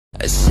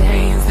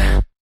She's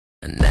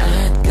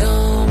not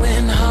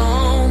going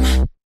home.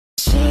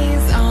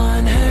 She's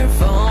on her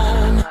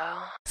phone,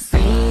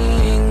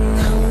 seeing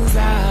who's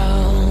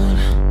out.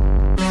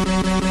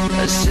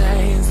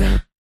 She's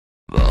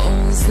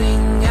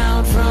posing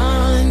out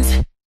front.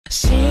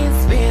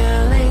 She's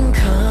feeling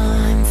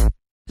cunt.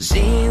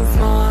 She's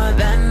more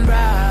than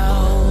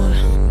proud.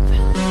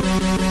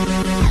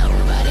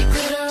 Everybody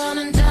glitter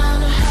running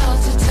down her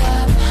house to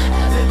top.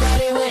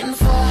 Everybody waiting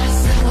for her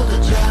single to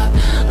drop.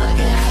 Look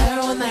at her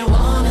when they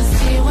wanna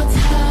see what's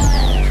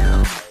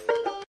hot.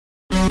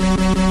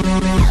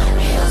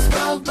 Heels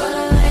broke but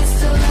her legs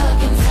still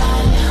looking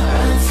fine.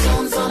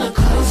 Rhinestones on her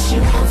clothes, she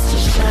wants to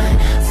shine.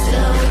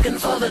 Still looking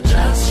for the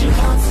drugs she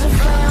wants to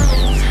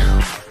find.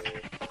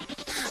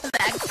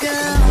 That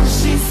girl,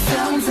 she's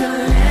so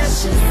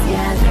delicious.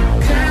 Yeah, that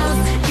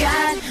girl's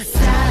got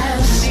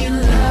style. She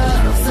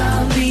loves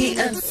all the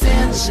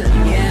attention.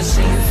 Yeah,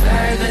 she's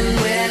fervent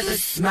with a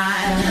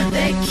smile.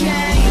 They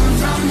came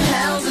from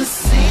hell to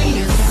see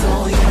you, so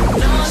you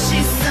know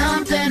she's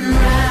something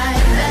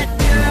right. That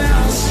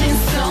girl,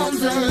 she's so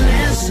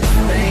delicious.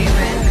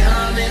 Baby,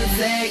 come and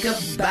take a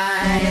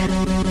bite.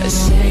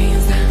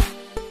 She's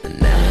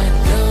not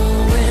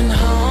going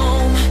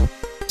home.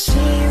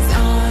 She's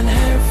on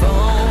her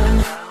phone,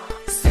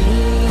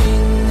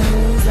 seeing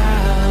who's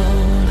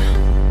out.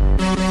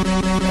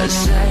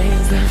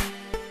 She's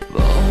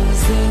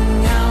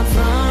posing out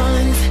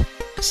front.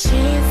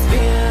 She's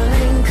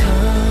feeling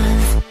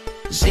cunt.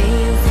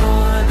 She's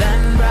more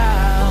than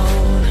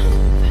proud.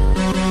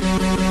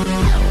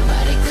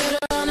 Everybody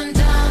glitter running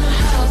down her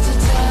house to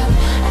top.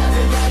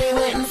 Everybody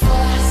waiting for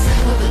her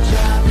single to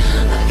drop.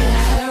 Look at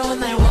her when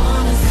they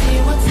wanna see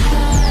what's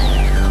hot.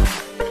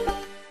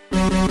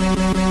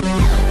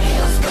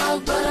 Heels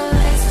broke but her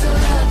legs still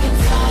looking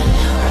fine.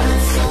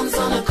 Rhinestones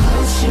on her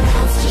clothes, she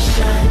wants to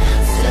shine.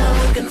 Still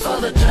looking for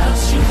the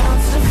drugs she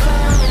wants to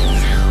find.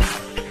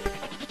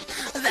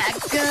 That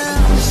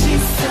girl,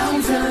 she's so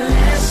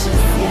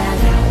delicious. Yeah,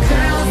 that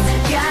girl's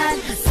got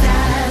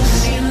style.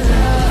 She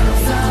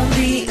loves all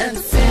the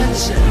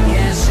attention.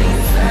 Yeah,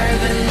 she's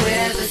fervent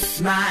with a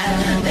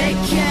smile. They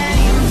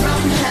came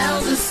from hell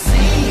to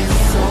see you,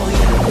 so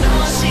you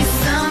know she's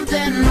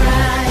something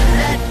right.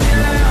 That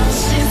girl,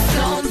 she's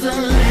so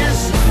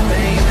delicious.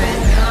 Baby,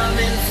 come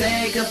and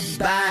take a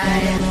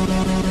bite.